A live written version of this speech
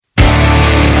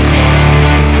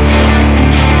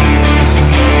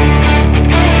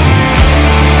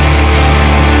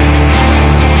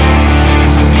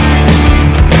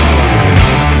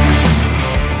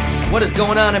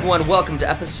on, everyone? Welcome to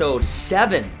episode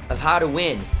 7 of How to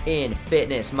Win in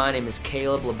Fitness. My name is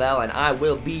Caleb LaBelle, and I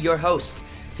will be your host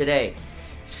today.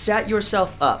 Set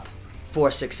yourself up for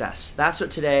success. That's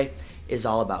what today is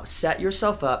all about. Set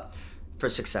yourself up for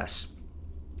success.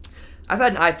 I've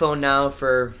had an iPhone now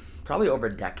for probably over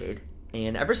a decade,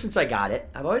 and ever since I got it,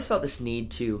 I've always felt this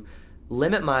need to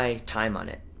limit my time on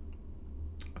it.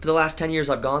 For the last 10 years,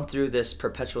 I've gone through this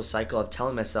perpetual cycle of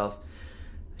telling myself,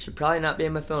 I should probably not be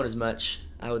on my phone as much.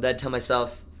 I would then tell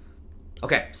myself,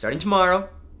 okay, starting tomorrow,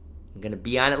 I'm going to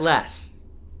be on it less.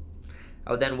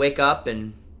 I would then wake up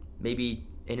and maybe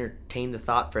entertain the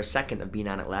thought for a second of being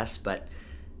on it less, but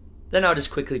then I would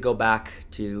just quickly go back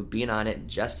to being on it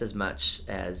just as much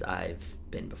as I've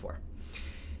been before.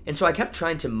 And so I kept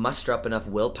trying to muster up enough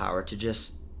willpower to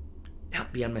just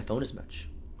not be on my phone as much.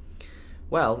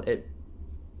 Well, it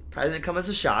probably didn't come as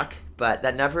a shock, but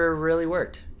that never really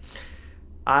worked.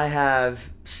 I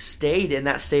have stayed in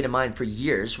that state of mind for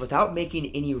years without making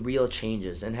any real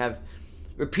changes and have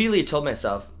repeatedly told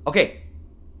myself, okay,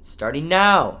 starting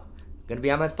now, I'm going to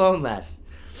be on my phone less.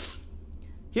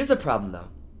 Here's the problem though.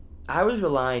 I was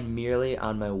relying merely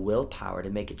on my willpower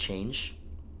to make a change.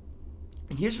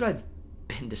 And here's what I've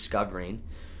been discovering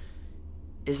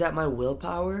is that my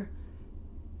willpower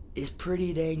is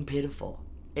pretty dang pitiful.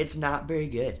 It's not very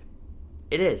good.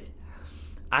 It is.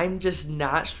 I'm just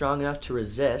not strong enough to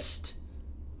resist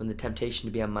when the temptation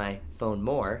to be on my phone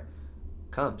more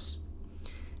comes.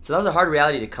 So that was a hard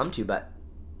reality to come to, but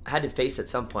I had to face it at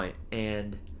some point.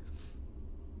 And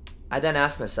I then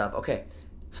asked myself, okay,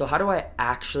 so how do I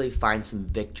actually find some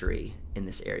victory in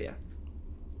this area?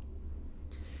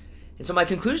 And so my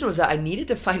conclusion was that I needed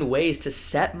to find ways to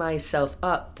set myself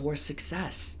up for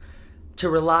success, to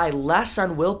rely less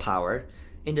on willpower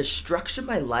and to structure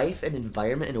my life and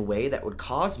environment in a way that would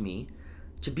cause me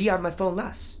to be on my phone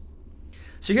less.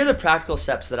 So here are the practical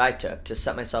steps that I took to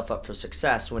set myself up for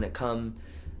success when it comes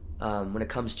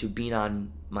to being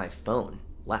on my phone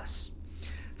less.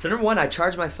 So number one, I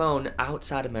charge my phone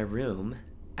outside of my room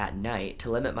at night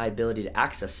to limit my ability to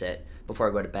access it before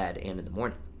I go to bed and in the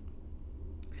morning.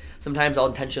 Sometimes I'll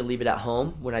intentionally leave it at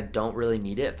home when I don't really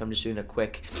need it. If I'm just doing a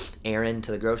quick errand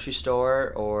to the grocery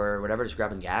store or whatever, just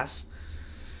grabbing gas.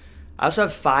 I also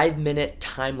have 5-minute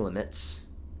time limits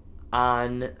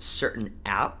on certain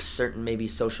apps, certain maybe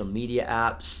social media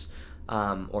apps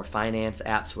or finance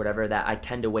apps, whatever, that I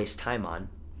tend to waste time on.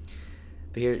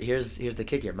 But here's the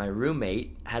kick here. My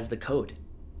roommate has the code.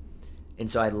 And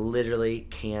so I literally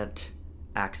can't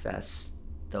access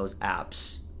those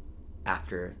apps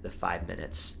after the 5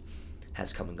 minutes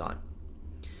has come and gone.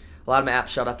 A lot of my apps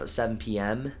shut off at 7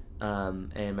 p.m.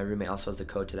 And my roommate also has the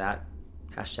code to that.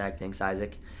 Hashtag thanks,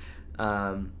 Isaac.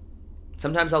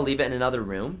 Sometimes I'll leave it in another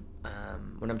room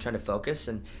when I'm trying to focus.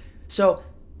 And so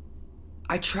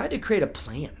I tried to create a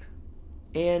plan.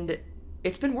 And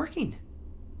it's been working.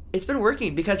 It's been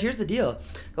working because here's the deal.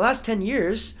 The last 10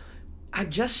 years, I've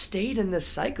just stayed in this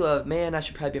cycle of, man, I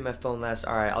should probably be on my phone less.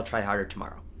 All right, I'll try harder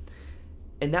tomorrow.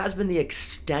 And that has been the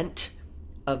extent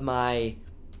of my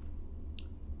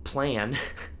plan,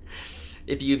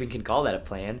 if you even can call that a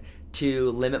plan,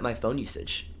 to limit my phone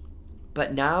usage.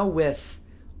 But now with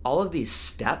all of these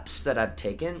steps that I've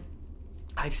taken,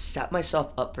 I've set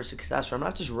myself up for success. Where I'm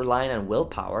not just relying on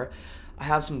willpower. I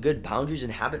have some good boundaries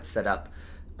and habits set up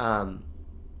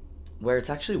where it's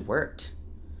actually worked.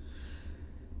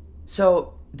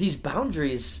 So these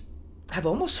boundaries have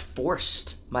almost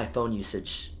forced my phone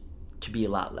usage to be a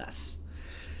lot less.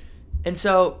 And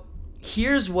so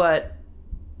here's what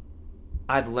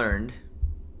I've learned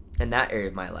in that area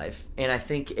of my life. And I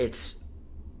think it's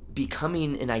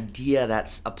becoming an idea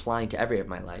that's applying to every area of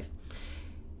my life.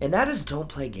 And that is, don't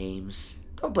play games.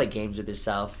 Don't play games with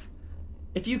yourself.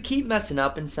 If you keep messing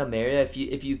up in some area, if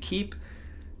you keep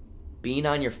being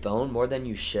on your phone more than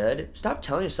you should, stop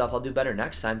telling yourself I'll do better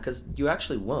next time, because you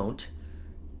actually won't.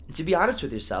 And to be honest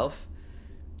with yourself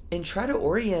and try to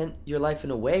orient your life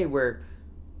in a way where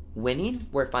winning,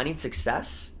 where finding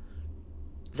success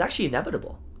is actually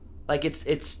inevitable. Like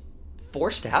it's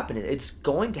forced to happen. It's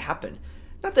going to happen.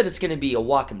 Not that it's going to be a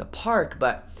walk in the park,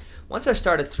 but once I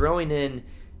started throwing in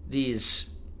these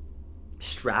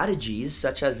strategies,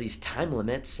 such as these time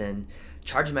limits and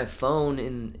charging my phone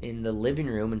in the living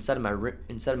room instead of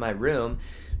my room,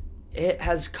 it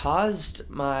has caused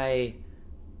my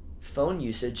phone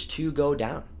usage to go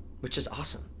down, which is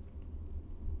awesome.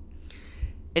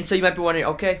 And so you might be wondering,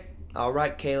 okay, all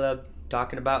right, Caleb,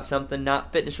 talking about something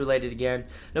not fitness related again.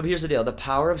 No, but here's the deal. The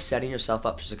power of setting yourself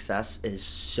up for success is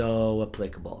so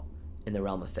applicable in the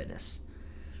realm of fitness.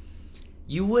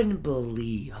 You wouldn't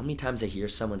believe how many times I hear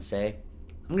someone say,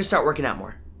 I'm going to start working out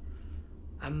more.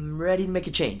 I'm ready to make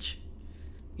a change.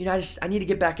 I need to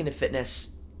get back into fitness.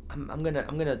 I'm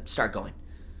gonna start going.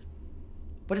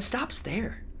 But it stops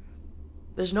there.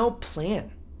 There's no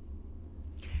plan.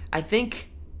 I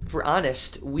think, if we're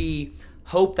honest, we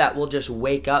hope that we'll just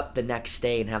wake up the next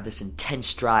day and have this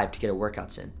intense drive to get our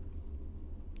workouts in.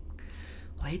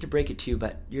 Well, I hate to break it to you,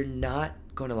 but you're not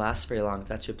going to last very long if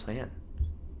that's your plan.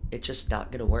 It's just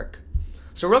not going to work.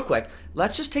 So real quick,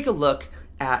 let's just take a look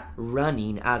at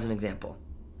running as an example.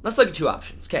 Let's look at two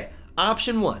options. Okay,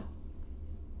 option one,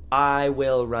 I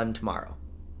will run tomorrow.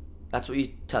 That's what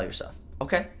you tell yourself.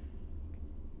 Okay,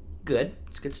 good.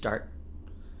 It's a good start.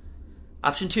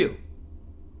 Option two,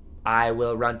 I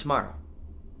will run tomorrow.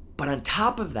 But on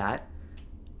top of that,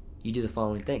 you do the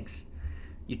following things.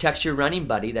 You text your running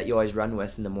buddy that you always run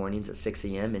with in the mornings at 6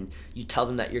 a.m. and you tell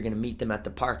them that you're going to meet them at the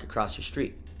park across your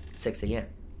street at 6 a.m.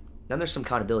 Then there's some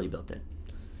accountability built in.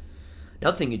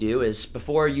 Another thing you do is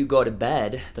before you go to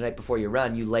bed, the night before you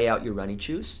run, you lay out your running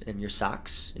shoes and your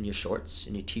socks and your shorts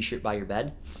and your t-shirt by your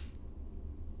bed.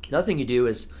 Another thing you do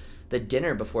is the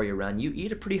dinner before you run, you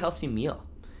eat a pretty healthy meal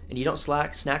and you don't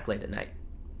snack late at night.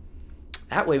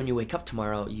 That way when you wake up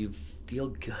tomorrow, you feel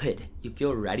good. You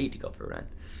feel ready to go for a run.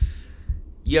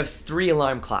 You have 3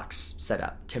 alarm clocks set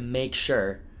up to make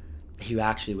sure that you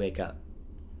actually wake up.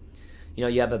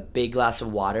 You have a big glass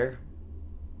of water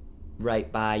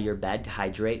right by your bed to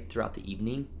hydrate throughout the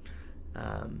evening.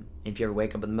 If you ever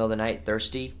wake up in the middle of the night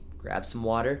thirsty, grab some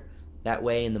water. That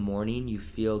way in the morning you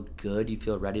feel good, you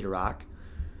feel ready to rock.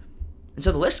 And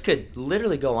so the list could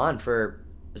literally go on for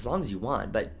as long as you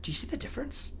want, but do you see the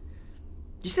difference?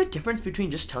 Do you see the difference between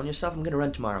just telling yourself, I'm going to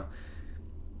run tomorrow,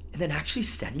 and then actually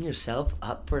setting yourself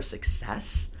up for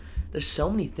success? There's so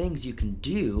many things you can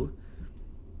do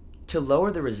to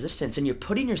lower the resistance, and you're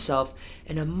putting yourself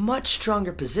in a much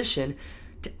stronger position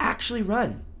to actually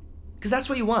run, because that's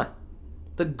what you want.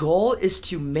 The goal is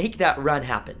to make that run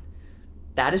happen.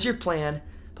 That is your plan,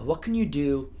 but what can you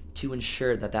do to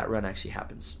ensure that that run actually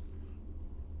happens?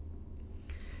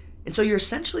 And so you're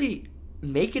essentially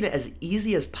making it as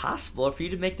easy as possible for you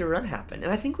to make the run happen.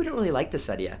 And I think we don't really like this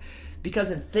idea, because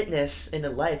in fitness and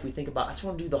in life we think about, I just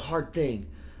want to do the hard thing.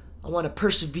 I want to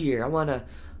persevere. I want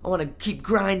to keep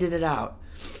grinding it out.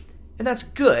 And that's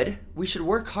good. We should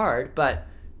work hard, but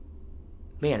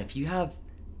man, if you have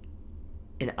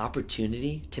an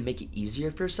opportunity to make it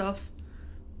easier for yourself,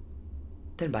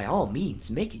 then by all means,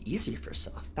 make it easier for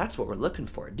yourself. That's what we're looking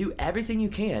for. Do everything you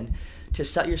can to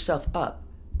set yourself up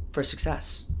for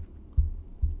success.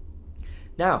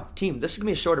 Now, team, this is going to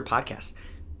be a shorter podcast.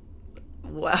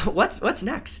 What's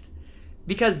next?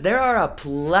 Because there are a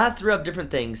plethora of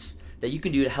different things that you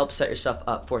can do to help set yourself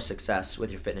up for success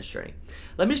with your fitness journey.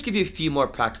 Let me just give you a few more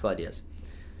practical ideas.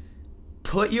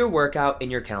 Put your workout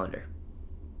in your calendar.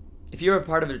 If you're a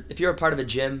part of a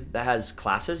gym that has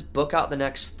classes, book out the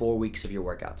next 4 weeks of your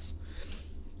workouts.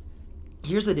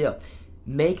 Here's the deal.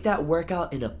 Make that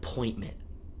workout an appointment.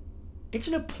 It's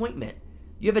an appointment.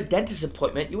 You have a dentist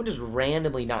appointment. You wouldn't just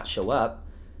randomly not show up.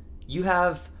 You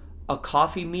have a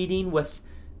coffee meeting with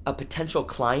a potential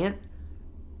client.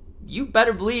 You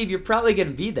better believe you're probably going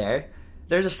to be there.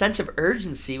 There's a sense of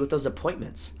urgency with those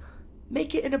appointments.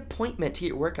 Make it an appointment to get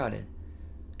your workout in.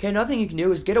 Okay, another thing you can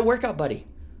do is get a workout buddy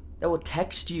that will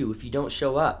text you if you don't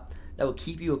show up, that will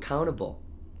keep you accountable.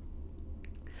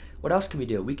 What else can we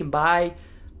do? We can buy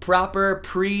proper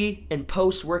pre and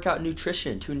post workout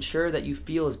nutrition to ensure that you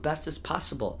feel as best as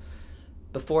possible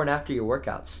before and after your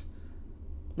workouts.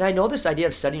 Now, I know this idea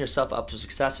of setting yourself up for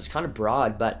success is kind of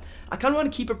broad, but I kind of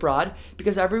want to keep it broad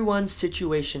because everyone's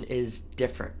situation is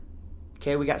different.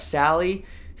 Okay, we got Sally,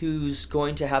 who's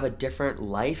going to have a different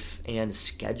life and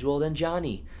schedule than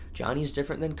Johnny. Johnny's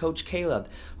different than Coach Caleb.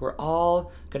 We're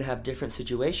all going to have different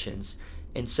situations.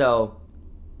 And so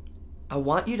I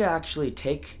want you to actually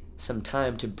take some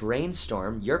time to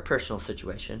brainstorm your personal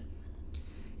situation.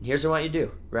 And here's what I want you to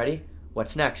do. Ready?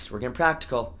 What's next? We're getting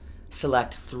practical.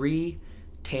 Select 3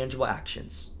 tangible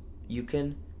actions you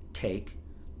can take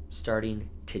starting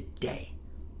today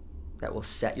that will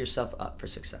set yourself up for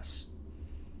success.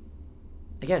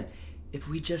 Again, if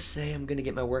we just say, I'm going to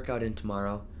get my workout in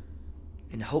tomorrow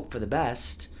and hope for the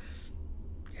best,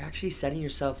 you're actually setting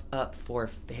yourself up for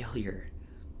failure.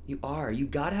 You are. You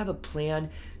got to have a plan.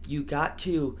 You got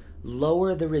to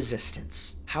lower the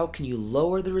resistance. How can you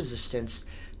lower the resistance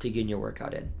to getting your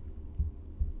workout in?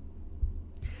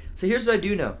 So here's what I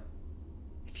do know.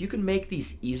 If you can make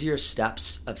these easier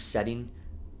steps of setting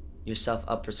yourself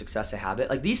up for success a habit,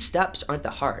 like these steps aren't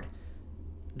that hard.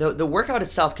 The workout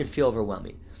itself can feel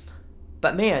overwhelming.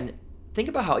 But man, think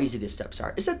about how easy these steps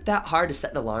are. Is it that hard to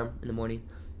set an alarm in the morning?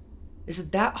 Is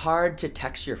it that hard to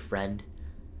text your friend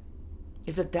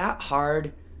Is it that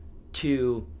hard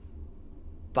to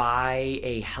buy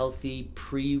a healthy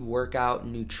pre-workout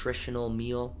nutritional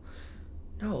meal?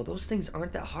 No, those things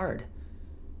aren't that hard.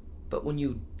 But when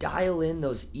you dial in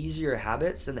those easier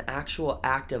habits, then the actual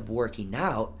act of working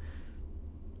out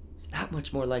is that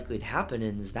much more likely to happen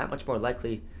and is that much more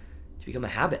likely to become a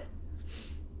habit.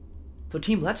 So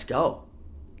team, let's go.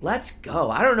 Let's go.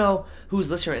 I don't know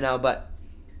who's listening right now, but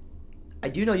I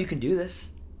do know you can do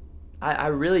this. I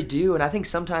really do. And I think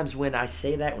sometimes when I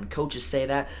say that, when coaches say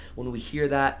that, when we hear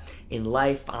that in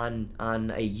life on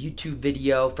a YouTube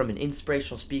video from an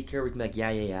inspirational speaker, we can be like,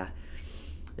 yeah.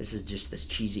 This is just this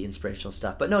cheesy inspirational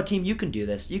stuff. But no, team, you can do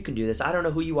this. You can do this. I don't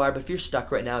know who you are, but if you're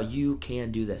stuck right now, you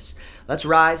can do this. Let's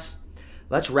rise,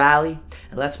 let's rally,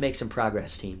 and let's make some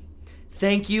progress, team.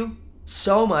 Thank you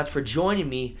so much for joining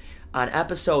me on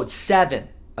episode 7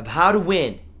 of How to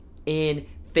Win in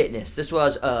Fitness. This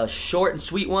was a short and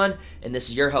sweet one, and this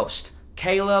is your host,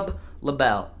 Caleb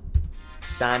LaBelle,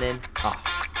 signing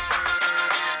off.